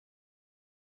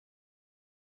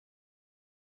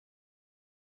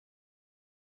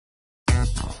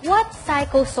What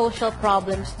psychosocial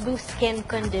problems do skin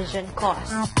condition cause?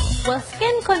 Well,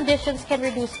 skin conditions can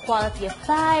reduce quality of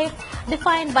life,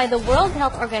 defined by the World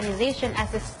Health Organization as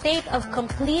a state of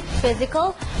complete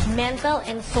physical, mental,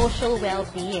 and social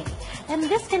well-being. And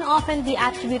this can often be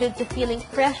attributed to feeling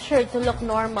pressured to look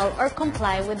normal or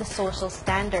comply with the social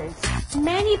standards.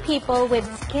 Many people with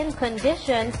skin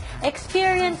conditions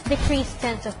experience decreased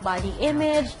sense of body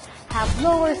image, have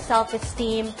lower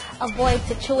self-esteem, avoid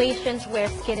situations where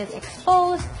skin is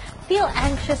exposed, feel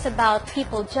anxious about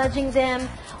people judging them,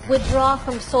 withdraw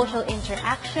from social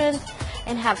interactions,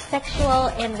 and have sexual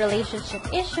and relationship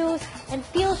issues, and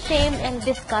feel shame and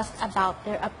disgust about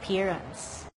their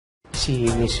appearance. Si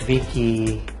Miss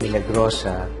Vicky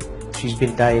Milagrosa, she's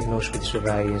been diagnosed with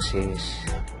psoriasis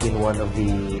in one of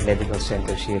the medical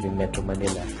centers here in Metro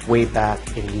Manila way back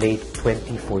in late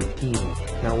 2014.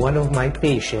 Now, one of my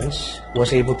patients was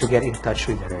able to get in touch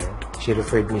with her. She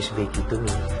referred Miss Vicky to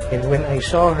me. And when I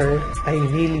saw her, I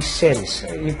really sensed,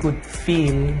 you could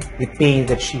feel the pain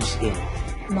that she's in.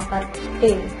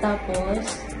 Makati.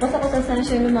 Tapos, basta ko sa saan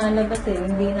siya lumalabas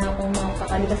hindi na ako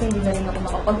makakali kasi hindi na rin ako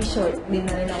makapag-short. Hindi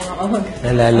na rin ako makapag...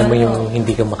 Nalala mo yung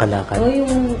hindi ka makalakad? Oo,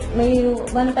 yung may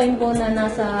one time po na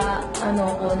nasa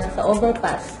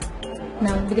overpass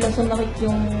na biglang sumakit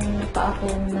yung paa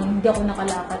ko na hindi ako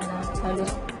nakalakad na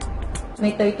halos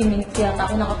may 30 minutes yata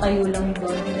ako nakatayo lang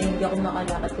doon na hindi ako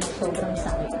makalakad kasi sobrang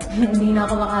sakit. Hindi na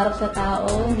ako makaharap sa tao,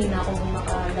 hindi na ako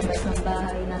makalabas ng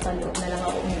bahay, nasa loob na lang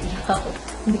ako, umiiyak ako.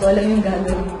 Hindi ko alam yung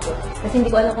gagawin ko. Kasi hindi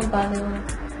ko alam kung paano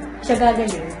siya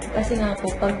gagaling. Kasi nga po,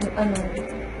 pag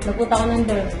nagpunta ako ng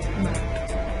derm,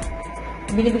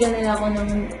 binibigyan nila ako ng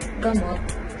gamot,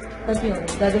 tapos yun,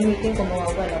 gagamitin ko,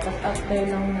 mawawala. Tapos after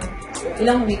lang na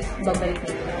ilang weeks, babalik na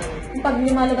ito. Pag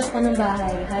lumalabas ko ng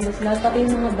bahay, halos lahat pati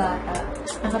yung mga bata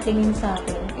nakatingin sa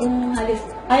akin. Yung halos,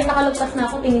 kahit nakalagpas na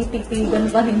ako, tinitigtigan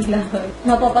pa rin nila.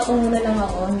 Mapapatungo na lang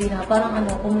ako, hindi na. Parang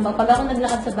pag ako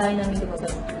naglakad sa bahay namin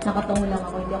lumabas, nakatungo lang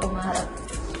ako, hindi ako maharap.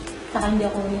 Saka hindi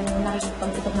ako yung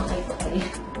nakikipag-usap ng kayo kayo.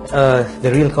 The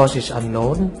real cause is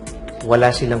unknown.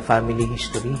 Wala silang family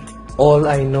history. All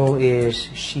I know is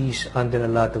she's under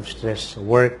a lot of stress,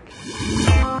 work.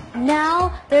 Now,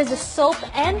 there's a soap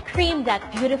and cream that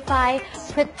beautify,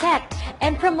 protect,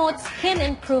 and promote skin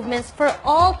improvements for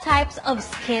all types of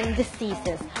skin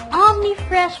diseases.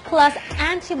 Omnifresh Plus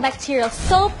Antibacterial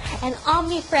Soap and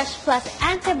Omnifresh Plus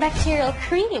Antibacterial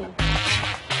Cream.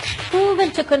 Proven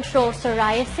to control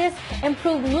psoriasis,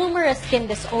 improve numerous skin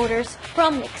disorders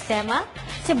from eczema,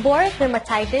 seborrheic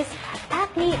dermatitis,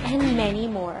 acne, and many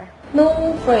more.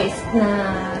 Noong first na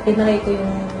tinry ko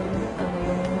yung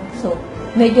soap,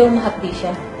 medyo mahapdi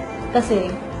siya.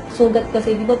 Kasi, sugat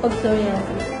kasi, di ba pag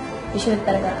psoriasis, usually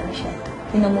talaga siya,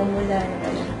 pinamumula,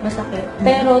 masakit.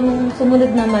 Pero nung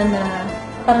sumunod naman na,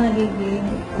 parang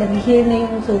nag-heal na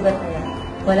yung sugat niya,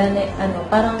 wala na,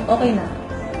 parang okay na.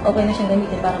 Okay na siyang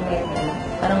gamitin, parang may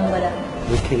parang wala na.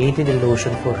 We created a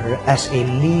lotion for her as a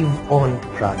leave-on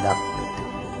product.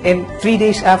 And 3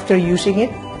 days after using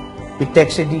it, we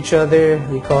texted each other,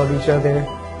 we called each other,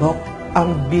 Doc,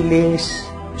 ang bilis.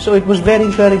 So it was very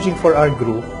encouraging for our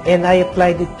group, and I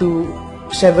applied it to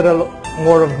several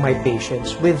more of my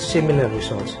patients with similar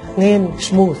results. Ngayon,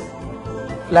 smooth,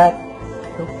 flat,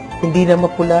 hindi na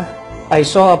mapula. I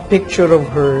saw a picture of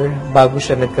her bago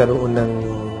siya nagkaroon ng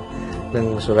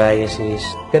psoriasis.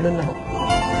 Ganun na.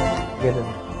 Ganun.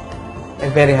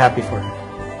 I'm very happy for her.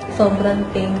 Sobrang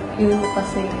thank you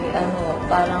kasi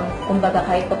parang kumbaga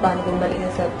kahit pa paano bumalik na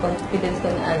sa confidence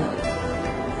ko na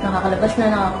nakakalabas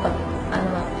na,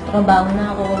 trabaho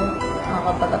na ako,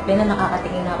 nakakapag-apply na,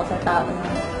 nakakatingin na ako sa tao na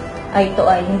eye to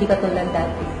eye, hindi katulad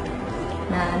dati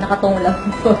na nakatungo lang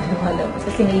po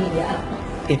kasi nahihiya ako.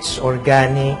 It's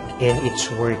organic and it's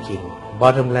working.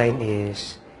 Bottom line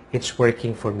is, it's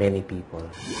working for many people.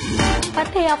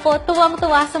 Pati ako,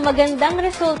 tuwang-tuwa sa magandang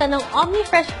resulta ng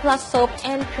Omnifresh Plus Soap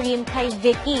and Cream kay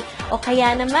Vicky. O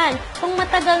kaya naman, kung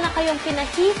matagal na kayong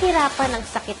pinahihirapan ng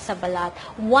sakit sa balat,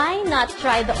 why not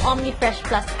try the Omnifresh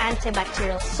Plus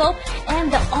Antibacterial Soap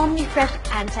and the Omnifresh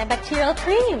Antibacterial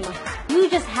Cream?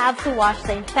 You just have to wash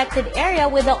the infected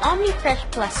area with the Omnifresh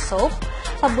Plus Soap,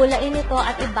 pabulain ito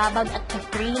at ibabad at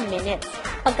 3 minutes.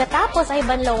 Pagkatapos ay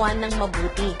banlawan ng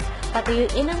mabuti.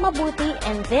 Patuyuin ng mabuti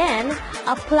and then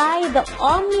apply the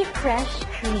Omnifresh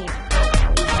Cream.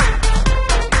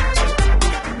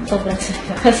 Sobrang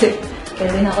saya kasi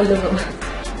pwede na ako lumabas.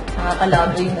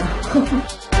 Nakakalaboy na ako.